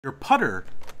Your putter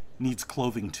needs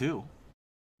clothing too.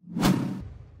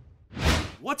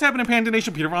 What's happening, Panda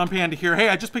Nation? Peter Von Panda here. Hey,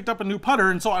 I just picked up a new putter,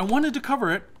 and so I wanted to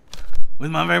cover it with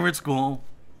my favorite school,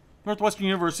 Northwestern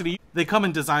University. They come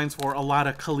in designs for a lot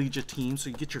of collegiate teams, so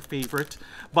you get your favorite.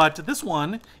 But this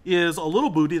one is a little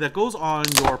booty that goes on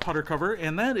your putter cover,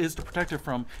 and that is to protect it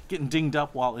from getting dinged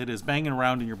up while it is banging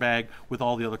around in your bag with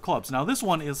all the other clubs. Now this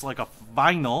one is like a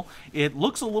vinyl. It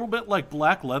looks a little bit like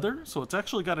black leather, so it's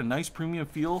actually got a nice premium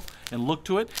feel and look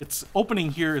to it. Its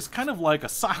opening here is kind of like a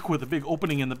sock with a big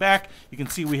opening in the back. You can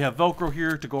see we have Velcro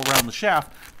here to go around the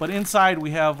shaft, but inside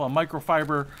we have a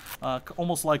microfiber,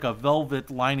 almost like a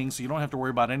velvet lining, so you don't have to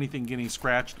worry about anything getting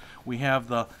scratched. We have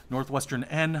the Northwestern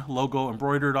N logo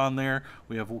embroidered on there.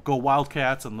 We have Go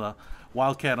Wildcats and the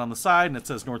Wildcat on the side, and it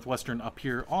says Northwestern up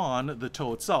here on the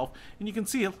toe itself. And you can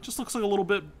see it just looks like a little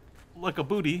bit like a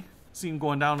booty seam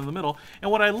going down in the middle. And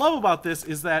what I love about this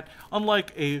is that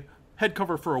unlike a head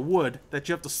cover for a wood that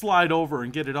you have to slide over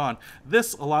and get it on,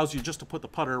 this allows you just to put the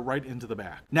putter right into the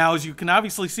back. Now, as you can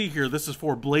obviously see here, this is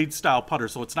for blade style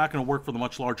putters, so it's not going to work for the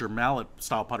much larger mallet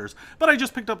style putters. But I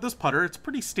just picked up this putter. It's a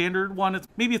pretty standard one.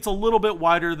 Maybe it's a little bit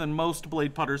wider than most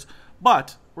blade putters,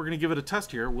 but we're going to give it a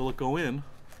test here. Will it go in?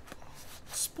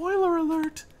 Spoiler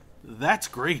alert! That's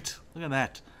great. Look at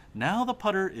that. Now the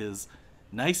putter is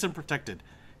nice and protected.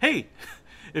 Hey,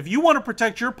 if you want to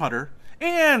protect your putter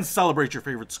and celebrate your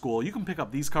favorite school, you can pick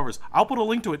up these covers. I'll put a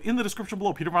link to it in the description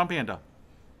below. Peter Von Panda,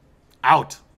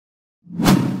 out.